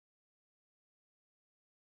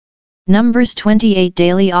Numbers 28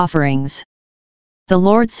 Daily Offerings. The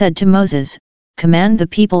Lord said to Moses, "Command the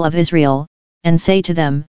people of Israel, and say to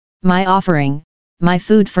them, My offering, my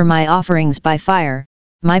food for my offerings by fire,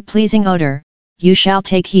 my pleasing odor, you shall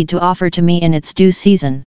take heed to offer to me in its due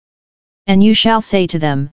season. And you shall say to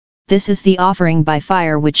them, This is the offering by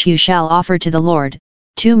fire which you shall offer to the Lord,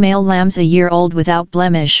 2 male lambs a year old without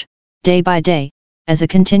blemish, day by day, as a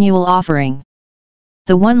continual offering.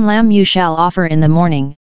 The one lamb you shall offer in the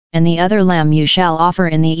morning, and the other lamb you shall offer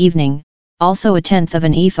in the evening, also 1/10 of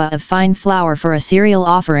an ephah of fine flour for a cereal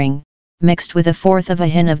offering, mixed with 1/4 of a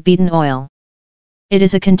hin of beaten oil. It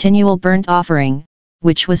is a continual burnt offering,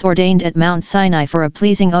 which was ordained at Mount Sinai for a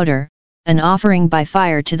pleasing odor, an offering by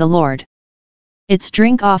fire to the Lord. Its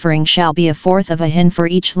drink offering shall be 1/4 of a hin for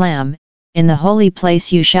each lamb. In the holy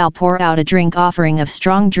place you shall pour out a drink offering of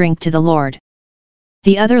strong drink to the Lord.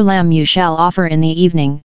 The other lamb you shall offer in the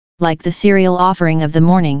evening, like the cereal offering of the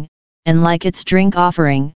morning, and like its drink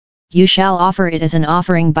offering, you shall offer it as an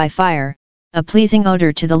offering by fire, a pleasing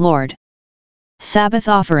odor to the Lord." Sabbath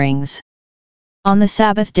Offerings. On the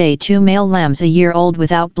Sabbath day 2 male lambs a year old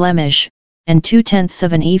without blemish, and 2/10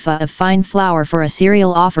 of an ephah of fine flour for a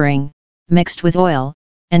cereal offering, mixed with oil,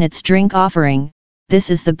 and its drink offering.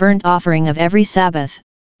 This is the burnt offering of every Sabbath,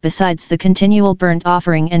 besides the continual burnt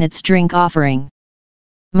offering and its drink offering.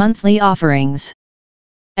 Monthly Offerings.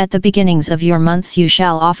 At the beginnings of your months you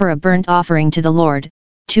shall offer a burnt offering to the Lord,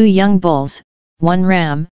 2 young bulls, 1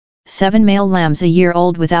 ram, 7 male lambs a year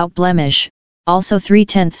old without blemish, also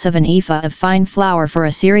 3/10 of an ephah of fine flour for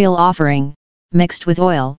a cereal offering, mixed with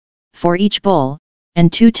oil, for each bull,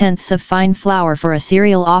 and 2/10 of fine flour for a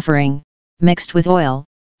cereal offering, mixed with oil,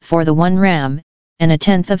 for the 1 ram, and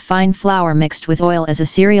 1/10 of fine flour mixed with oil as a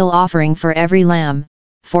cereal offering for every lamb,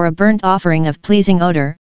 for a burnt offering of pleasing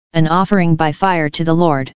odor, an offering by fire to the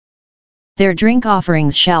Lord. Their drink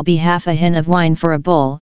offerings shall be 1/2 a hin of wine for a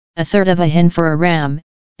bull, 1/3 of a hin for a ram,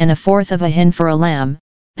 and 1/4 of a hin for a lamb.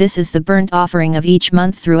 This is the burnt offering of each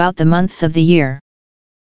month throughout the months of the year.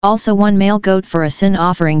 Also 1 male goat for a sin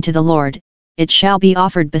offering to the Lord, it shall be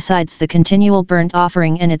offered besides the continual burnt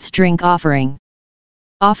offering and its drink offering.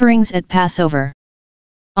 Offerings at Passover.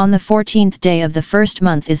 On the 14th day of the first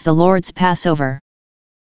month is the Lord's Passover.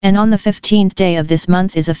 And on the 15th day of this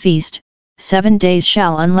month is a feast, 7 days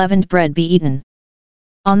shall unleavened bread be eaten.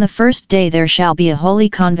 On the first day there shall be a holy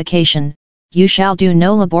convocation, you shall do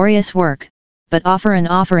no laborious work, but offer an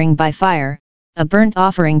offering by fire, a burnt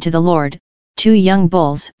offering to the Lord, 2 young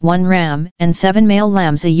bulls, 1 ram, and 7 male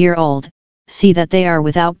lambs a year old, see that they are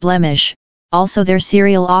without blemish, also their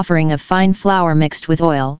cereal offering of fine flour mixed with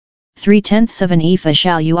oil, 3/10 of an ephah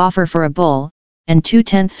shall you offer for a bull, and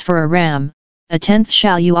 2/10 for a ram, 1/10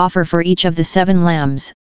 shall you offer for each of the 7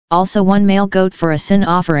 lambs, also 1 male goat for a sin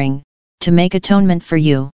offering, to make atonement for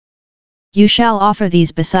you. You shall offer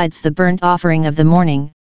these besides the burnt offering of the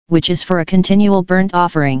morning, which is for a continual burnt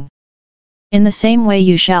offering. In the same way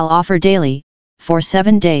you shall offer daily, for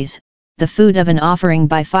 7 days, the food of an offering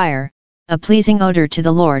by fire, a pleasing odor to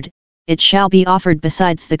the Lord, it shall be offered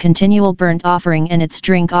besides the continual burnt offering and its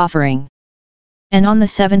drink offering. And on the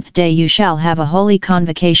 7th day you shall have a holy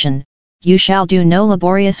convocation, you shall do no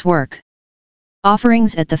laborious work.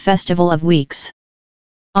 Offerings at the Festival of Weeks.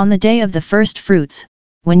 On the day of the first fruits,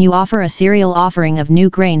 when you offer a cereal offering of new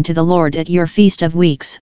grain to the Lord at your Feast of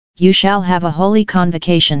Weeks, you shall have a holy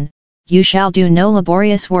convocation, you shall do no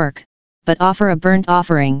laborious work, but offer a burnt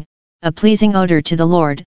offering, a pleasing odor to the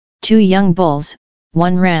Lord, 2 young bulls,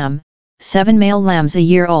 1 ram, 7 male lambs a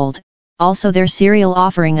year old, also their cereal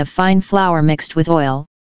offering of fine flour mixed with oil,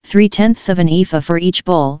 3/10 of an ephah for each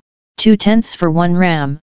bull, 2/10 for 1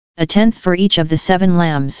 ram, 1/10 for each of the 7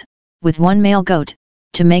 lambs, with 1 male goat,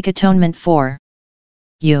 to make atonement for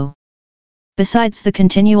you. Besides the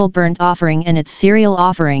continual burnt offering and its cereal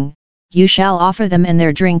offering, you shall offer them and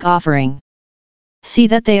their drink offering. See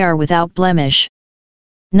that they are without blemish.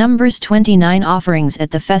 Numbers 29 Offerings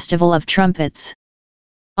at the Festival of Trumpets.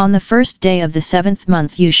 On the first day of the 7th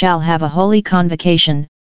month you shall have a holy convocation,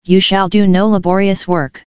 you shall do no laborious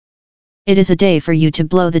work. It is a day for you to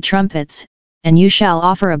blow the trumpets, and you shall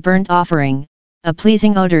offer a burnt offering, a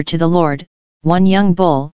pleasing odor to the Lord, 1 young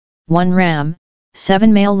bull, 1 ram,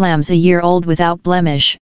 7 male lambs a year old without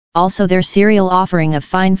blemish, also their cereal offering of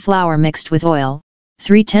fine flour mixed with oil,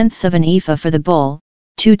 3/10 of an ephah for the bull,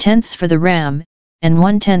 2/10 for the ram, and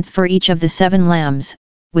 1/10 for each of the 7 lambs,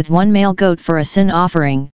 with 1 male goat for a sin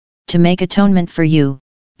offering, to make atonement for you,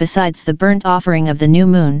 besides the burnt offering of the new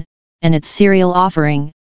moon, and its cereal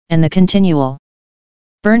offering, and the continual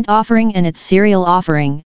burnt offering and its cereal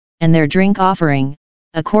offering, and their drink offering,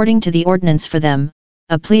 according to the ordinance for them,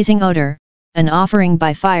 a pleasing odor, an offering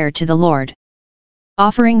by fire to the Lord.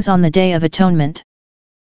 Offerings on the Day of Atonement.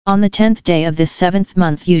 On the 10th day of this 7th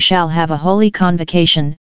month you shall have a holy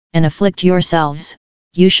convocation, and afflict yourselves.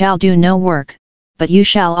 You shall do no work, but you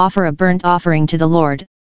shall offer a burnt offering to the Lord,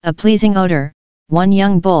 a pleasing odor, 1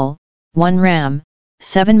 young bull, 1 ram,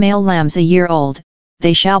 7 male lambs a year old,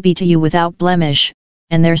 they shall be to you without blemish,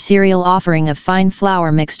 and their cereal offering of fine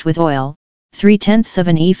flour mixed with oil, 3/10 of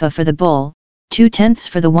an ephah for the bull, 2/10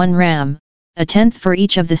 for the 1 ram, 1/10 for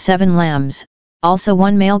each of the 7 lambs, also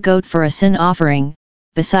 1 male goat for a sin offering,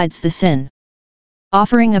 besides the sin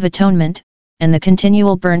offering of atonement, and the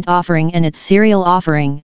continual burnt offering and its cereal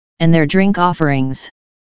offering, and their drink offerings.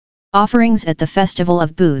 Offerings at the Festival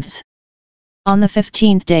of Booths. On the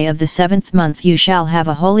 15th day of the 7th month you shall have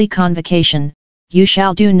a holy convocation, you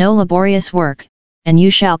shall do no laborious work, and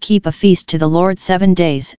you shall keep a feast to the Lord 7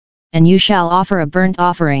 days, and you shall offer a burnt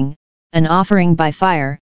offering, an offering by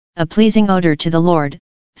fire, a pleasing odor to the Lord,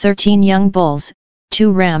 13 young bulls,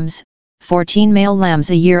 2 rams, 14 male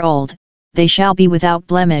lambs a year old, they shall be without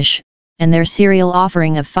blemish, and their cereal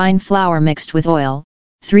offering of fine flour mixed with oil,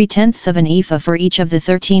 3/10 of an ephah for each of the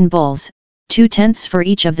 13 bulls, 2/10 for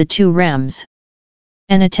each of the 2 rams,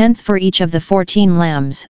 and 1/10 for each of the 14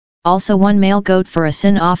 lambs, also 1 male goat for a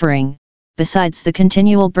sin offering, besides the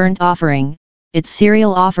continual burnt offering, its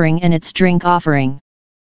cereal offering and its drink offering.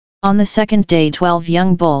 On the 2nd day 12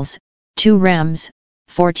 young bulls, 2 rams,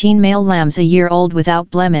 14 male lambs a year old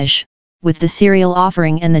without blemish, with the cereal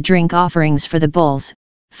offering and the drink offerings for the bulls,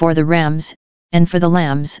 for the rams, and for the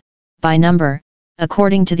lambs, by number,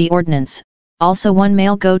 according to the ordinance, also 1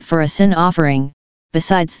 male goat for a sin offering,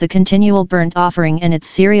 besides the continual burnt offering and its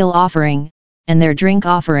cereal offering, and their drink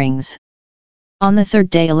offerings. On the 3rd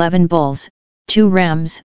day 11 bulls, 2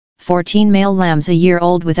 rams, 14 male lambs a year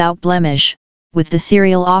old without blemish, with the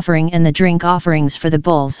cereal offering and the drink offerings for the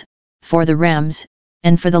bulls, for the rams,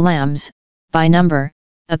 and for the lambs, by number,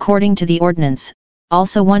 according to the ordinance,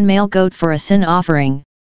 also 1 male goat for a sin offering,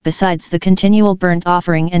 besides the continual burnt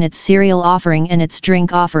offering and its cereal offering and its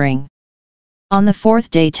drink offering. On the 4th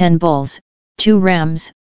day 10 bulls, 2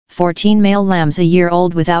 rams, 14 male lambs a year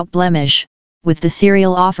old without blemish, with the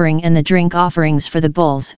cereal offering and the drink offerings for the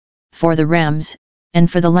bulls, for the rams, and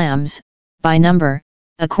for the lambs, by number,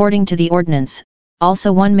 according to the ordinance,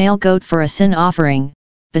 also 1 male goat for a sin offering,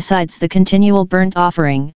 besides the continual burnt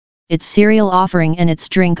offering, its cereal offering and its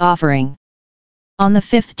drink offering. On the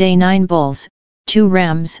 5th day 9 bulls, 2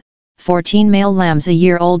 rams, 14 male lambs a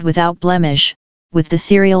year old without blemish, with the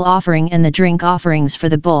cereal offering and the drink offerings for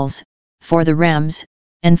the bulls, for the rams,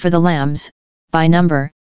 and for the lambs, by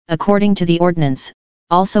number, according to the ordinance,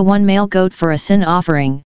 also 1 male goat for a sin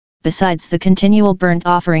offering, besides the continual burnt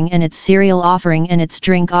offering and its cereal offering and its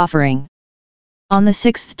drink offering. On the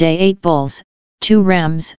 6th day 8 bulls, 2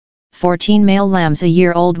 rams, 14 male lambs a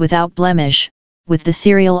year old without blemish, with the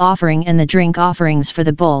cereal offering and the drink offerings for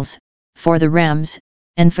the bulls, for the rams,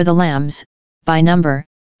 and for the lambs, by number,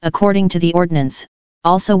 according to the ordinance,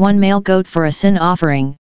 also 1 male goat for a sin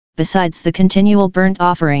offering, besides the continual burnt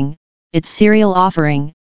offering, its cereal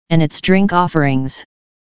offering, and its drink offerings.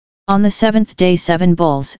 On the 7th day 7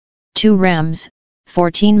 bulls, 2 rams,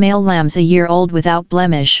 14 male lambs a year old without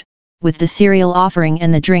blemish, with the cereal offering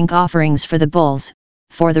and the drink offerings for the bulls,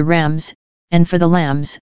 for the rams, and for the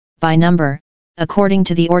lambs, by number, according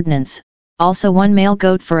to the ordinance, also 1 male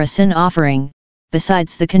goat for a sin offering,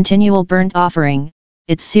 besides the continual burnt offering,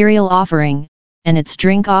 its cereal offering, and its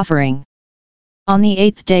drink offering. On the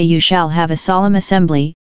 8th day you shall have a solemn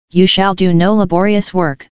assembly, you shall do no laborious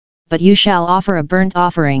work, but you shall offer a burnt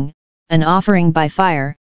offering, an offering by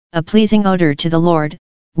fire, a pleasing odor to the Lord,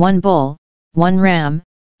 1 bull, 1 ram,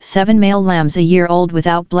 7 male lambs a year old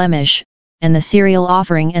without blemish, and the cereal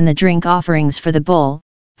offering and the drink offerings for the bull,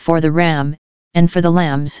 for the ram, and for the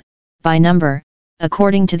lambs, by number,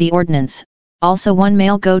 according to the ordinance, also 1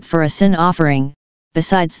 male goat for a sin offering,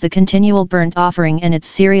 besides the continual burnt offering and its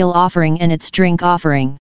cereal offering and its drink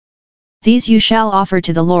offering. These you shall offer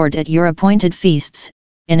to the Lord at your appointed feasts,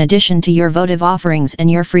 in addition to your votive offerings and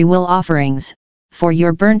your freewill offerings, for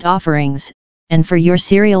your burnt offerings, and for your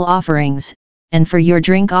cereal offerings, and for your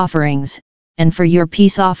drink offerings, and for your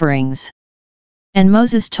peace offerings. And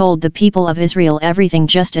Moses told the people of Israel everything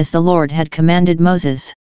just as the Lord had commanded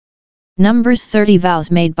Moses. Numbers 30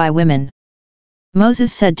 Vows made by women.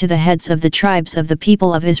 Moses said to the heads of the tribes of the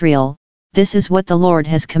people of Israel, "This is what the Lord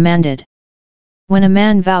has commanded. When a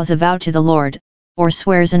man vows a vow to the Lord, or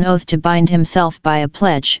swears an oath to bind himself by a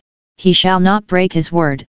pledge, he shall not break his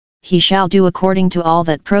word, he shall do according to all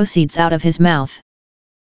that proceeds out of his mouth.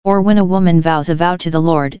 Or when a woman vows a vow to the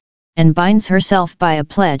Lord, and binds herself by a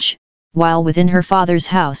pledge, while within her father's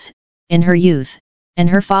house, in her youth, and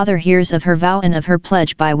her father hears of her vow and of her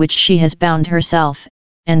pledge by which she has bound herself,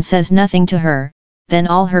 and says nothing to her, then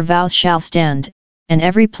all her vows shall stand, and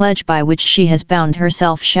every pledge by which she has bound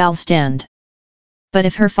herself shall stand. But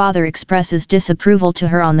if her father expresses disapproval to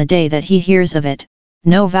her on the day that he hears of it,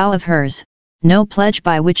 no vow of hers, no pledge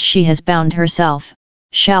by which she has bound herself,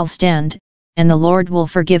 shall stand, and the Lord will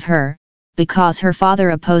forgive her, because her father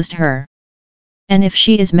opposed her. And if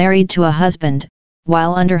she is married to a husband,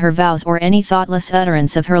 while under her vows or any thoughtless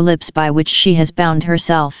utterance of her lips by which she has bound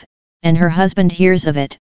herself, and her husband hears of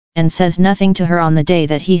it, and says nothing to her on the day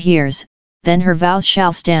that he hears, then her vows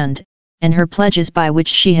shall stand, and her pledges by which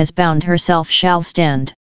she has bound herself shall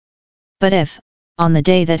stand. But if, on the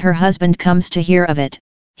day that her husband comes to hear of it,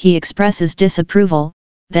 he expresses disapproval,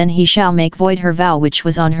 then he shall make void her vow which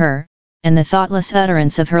was on her, and the thoughtless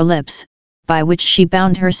utterance of her lips, by which she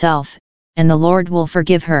bound herself, and the Lord will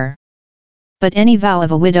forgive her. But any vow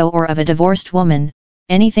of a widow or of a divorced woman,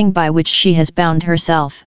 anything by which she has bound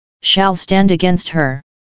herself, shall stand against her.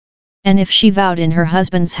 And if she vowed in her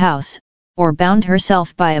husband's house, or bound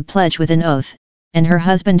herself by a pledge with an oath, and her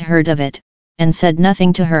husband heard of it, and said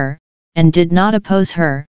nothing to her, and did not oppose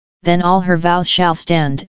her, then all her vows shall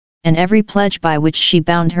stand, and every pledge by which she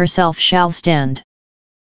bound herself shall stand.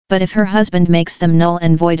 But if her husband makes them null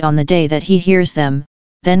and void on the day that he hears them,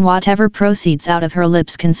 then whatever proceeds out of her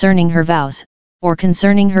lips concerning her vows, or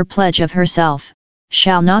concerning her pledge of herself,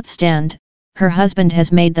 shall not stand, her husband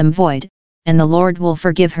has made them void, and the Lord will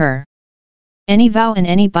forgive her. Any vow and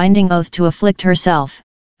any binding oath to afflict herself,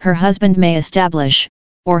 her husband may establish,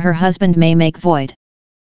 or her husband may make void.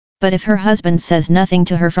 But if her husband says nothing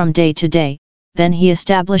to her from day to day, then he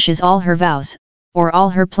establishes all her vows, or all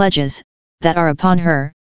her pledges, that are upon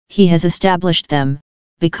her, he has established them,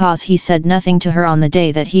 because he said nothing to her on the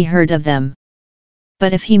day that he heard of them.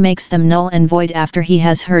 But if he makes them null and void after he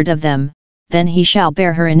has heard of them, then he shall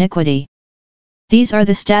bear her iniquity. These are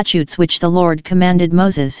the statutes which the Lord commanded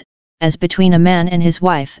Moses, as between a man and his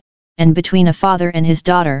wife, and between a father and his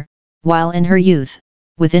daughter, while in her youth,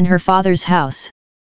 within her father's house.